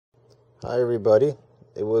Hi everybody.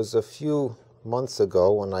 It was a few months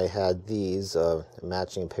ago when I had these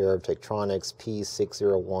matching pair of Tektronix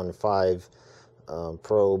P6015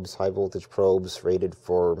 probes, high voltage probes rated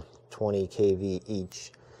for 20 kV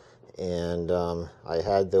each, and I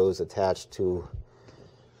had those attached to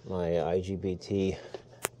my IGBT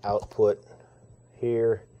output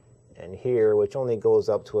here and here, which only goes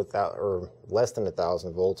up to less than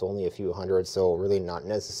 1,000 volts, only a few hundred, so really not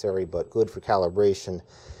necessary, but good for calibration.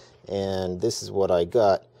 And this is what I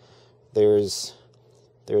got. There's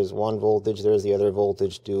one voltage, there's the other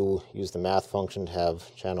voltage. Do use the math function to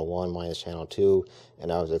have channel 1 minus channel 2,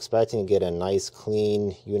 and I was expecting to get a nice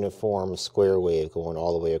clean uniform square wave going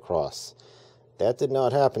all the way across. That did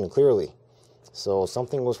not happen clearly, so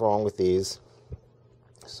something was wrong with these.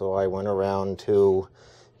 So I went around to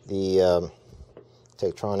the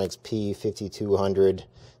Tektronix P5200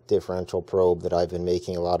 differential probe that I've been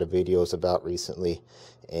making a lot of videos about recently,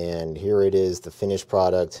 and here it is, the finished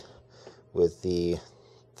product with the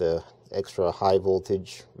extra high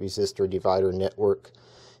voltage resistor divider network.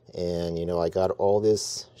 And you know, I got all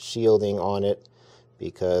this shielding on it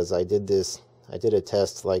because I did a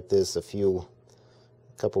test like this a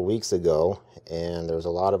couple weeks ago, and there was a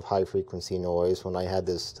lot of high frequency noise when I had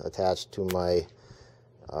this attached to my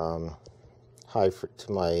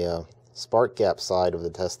spark gap side of the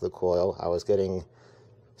Tesla coil. I was getting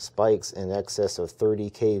spikes in excess of 30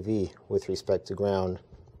 kV with respect to ground,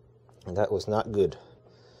 and that was not good.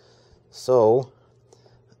 So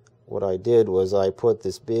what I did was I put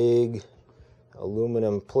this big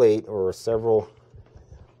aluminum plate or several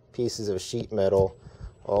pieces of sheet metal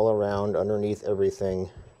all around underneath everything,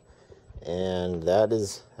 and that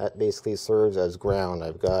basically serves as ground.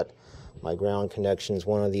 I've got my ground connections.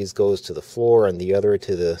 One of these goes to the floor and the other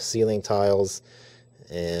to the ceiling tiles,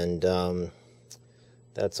 and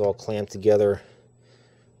that's all clamped together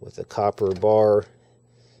with a copper bar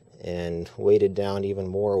and weighted down even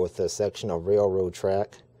more with a section of railroad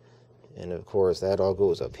track. And of course that all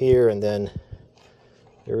goes up here, and then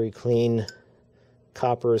very clean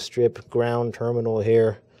copper strip ground terminal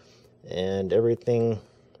here, and everything,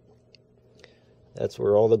 that's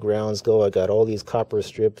where all the grounds go. I got all these copper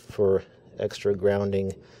strips for extra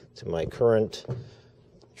grounding to my current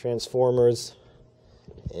transformers,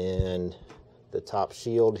 and the top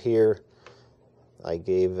shield here, I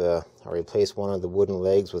replaced one of the wooden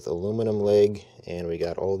legs with aluminum leg, and we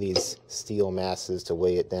got all these steel masses to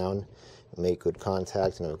weigh it down and make good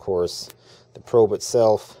contact. And of course the probe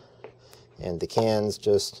itself and the cans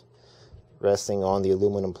just resting on the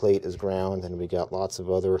aluminum plate as ground, and we got lots of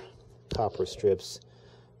other copper strips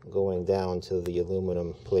going down to the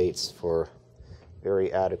aluminum plates for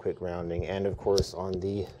very adequate grounding. And of course on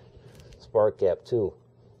the spark gap too,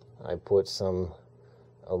 I put some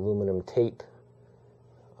aluminum tape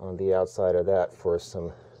on the outside of that for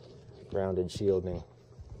some grounded shielding.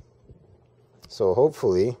 So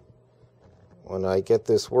hopefully when I get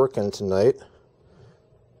this working tonight,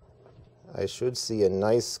 I should see a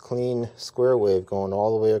nice clean square wave going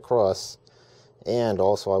all the way across, and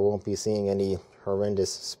also I won't be seeing any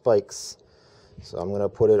horrendous spikes. So I'm going to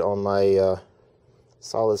put it on my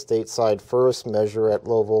solid state side first, measure at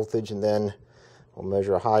low voltage, and then we'll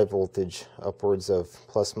measure high voltage upwards of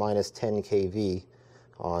plus minus 10 kV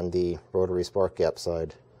on the rotary spark gap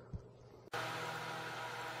side.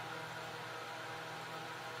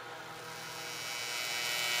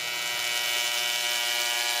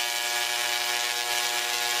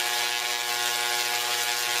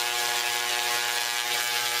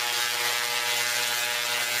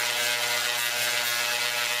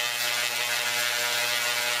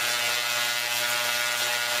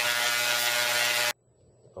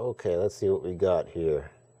 Okay, let's see what we got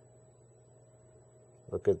here.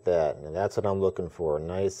 Look at that, and that's what I'm looking for. A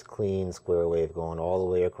nice clean square wave going all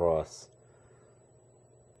the way across.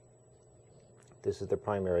 This is the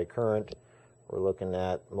primary current. We're looking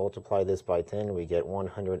at, multiply this by 10, we get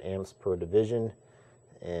 100 amps per division.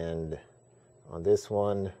 And on this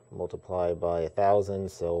one, multiply by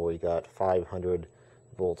 1,000, so we got 500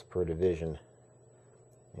 volts per division.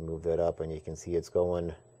 You move that up and you can see it's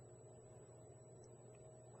going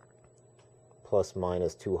plus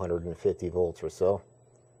minus 250 volts or so.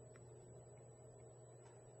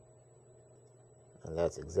 And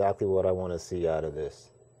that's exactly what I want to see out of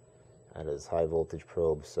this high voltage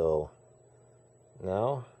probe. So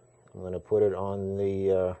now I'm going to put it on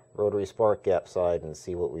the rotary spark gap side and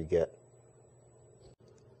see what we get.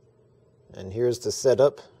 And here's the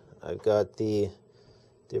setup. I've got the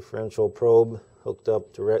differential probe hooked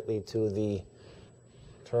up directly to the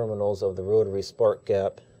terminals of the rotary spark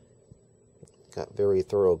gap. Got very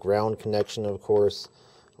thorough ground connection, of course,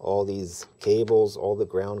 all these cables, all the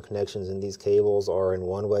ground connections in these cables are in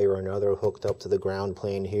one way or another hooked up to the ground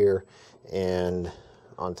plane here, and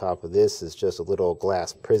on top of this is just a little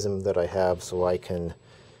glass prism that I have so I can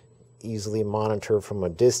easily monitor from a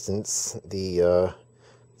distance the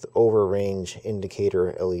overrange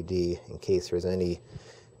indicator LED in case there's any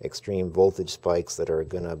extreme voltage spikes that are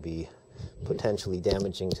going to be potentially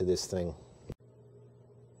damaging to this thing.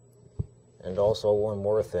 And also one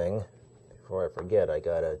more thing, before I forget, I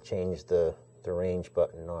gotta change the range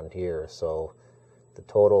button on here. So the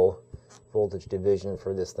total voltage division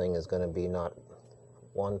for this thing is going to be not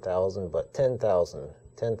 1,000 but 10,000.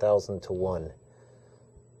 10,000 to 1.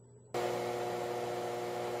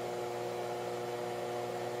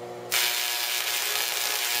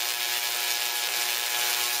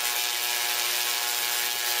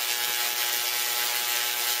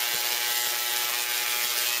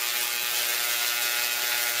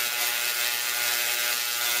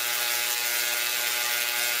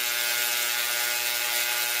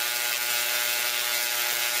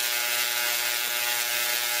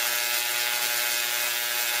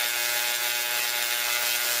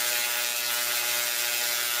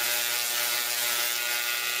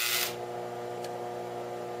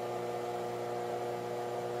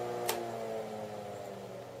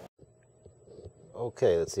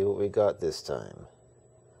 Okay, let's see what we got this time.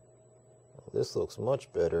 This looks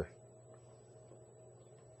much better.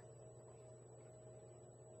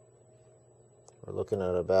 We're looking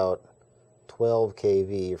at about 12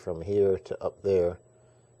 kV from here to up there.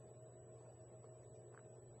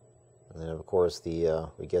 And then of course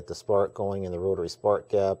we get the spark going in the rotary spark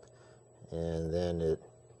gap, and then it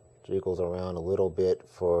jiggles around a little bit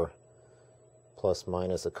for plus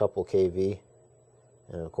minus a couple kV.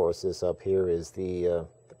 And of course this up here is the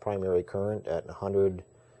primary current at 100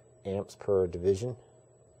 amps per division.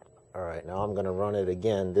 Alright, now I'm going to run it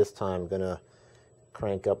again. This time I'm going to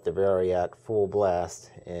crank up the variac full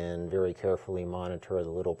blast and very carefully monitor the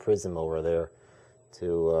little prism over there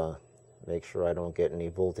to make sure I don't get any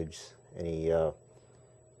voltage,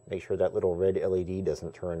 make sure that little red LED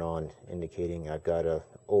doesn't turn on, indicating I've got a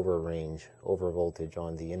over voltage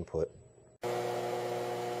on the input.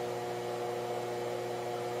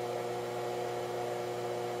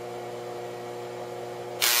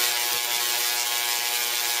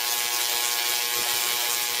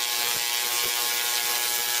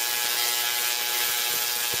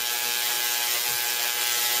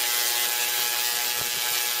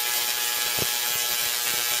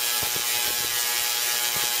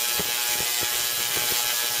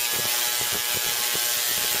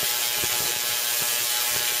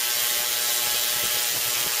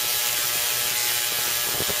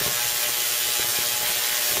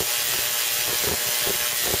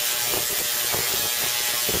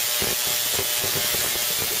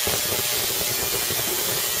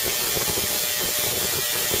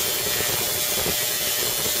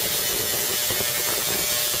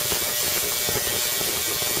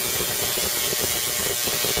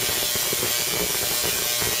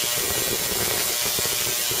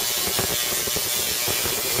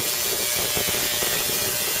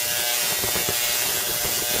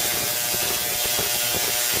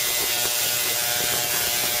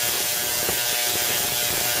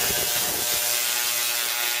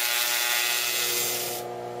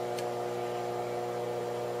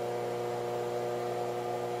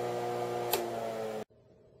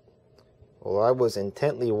 Well, I was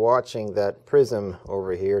intently watching that prism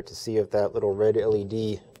over here to see if that little red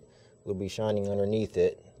LED would be shining underneath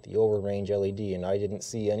it, the overrange LED, and I didn't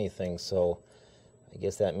see anything, so I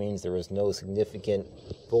guess that means there was no significant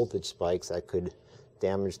voltage spikes that could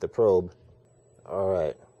damage the probe.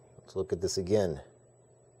 Alright, let's look at this again.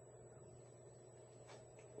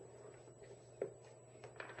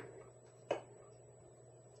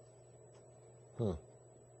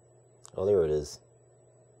 Oh, there it is.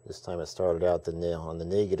 This time it started out on the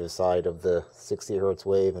negative side of the 60 Hertz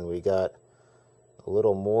wave, and we got a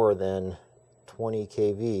little more than 20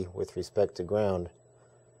 kV with respect to ground.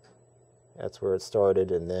 That's where it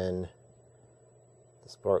started, and then the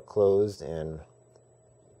spark closed, and a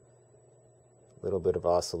little bit of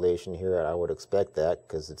oscillation here. I would expect that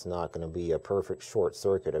because it's not going to be a perfect short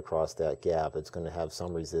circuit across that gap. It's going to have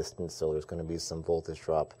some resistance, so there's going to be some voltage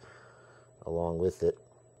drop along with it.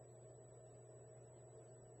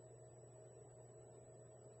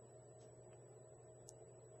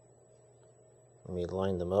 Let me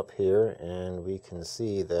line them up here, and we can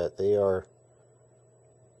see that they are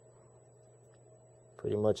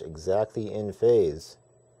pretty much exactly in phase,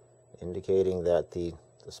 indicating that the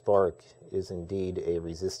spark is indeed a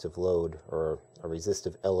resistive load or a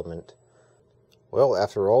resistive element. Well,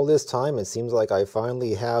 after all this time, it seems like I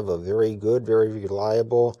finally have a very good, very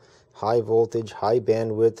reliable, high voltage, high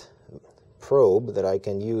bandwidth probe that I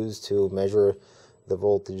can use to measure the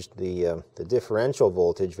voltage, the differential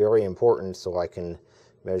voltage, very important, so I can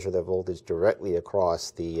measure the voltage directly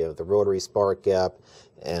across the rotary spark gap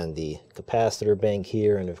and the capacitor bank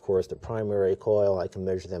here, and of course the primary coil. I can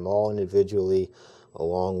measure them all individually,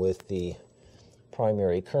 along with the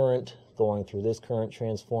primary current going through this current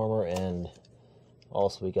transformer, and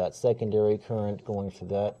also we got secondary current going through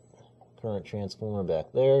that current transformer back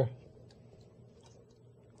there.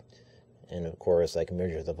 And of course I can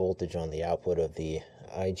measure the voltage on the output of the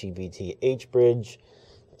IGBT H bridge,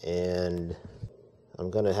 and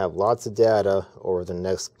I'm going to have lots of data over the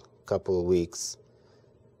next couple of weeks.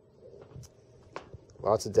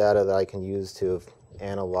 Lots of data that I can use to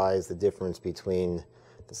analyze the difference between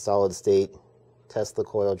the solid state Tesla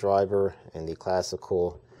coil driver and the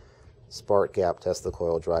classical spark gap Tesla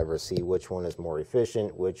coil driver. See which one is more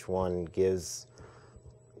efficient, which one gives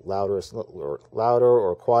louder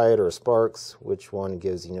or quieter sparks, which one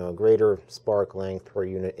gives, you know, a greater spark length per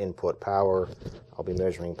unit input power. I'll be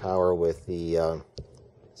measuring power with the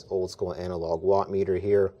old school analog watt meter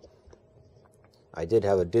here. I did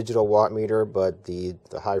have a digital watt meter, but the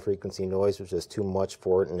high frequency noise was just too much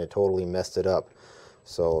for it, and it totally messed it up.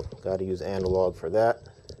 So got to use analog for that.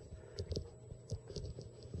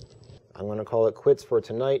 I'm going to call it quits for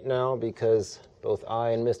tonight now, because both I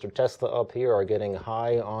and Mr. Tesla up here are getting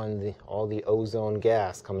high on all the ozone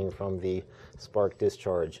gas coming from the spark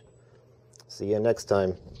discharge. See you next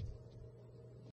time.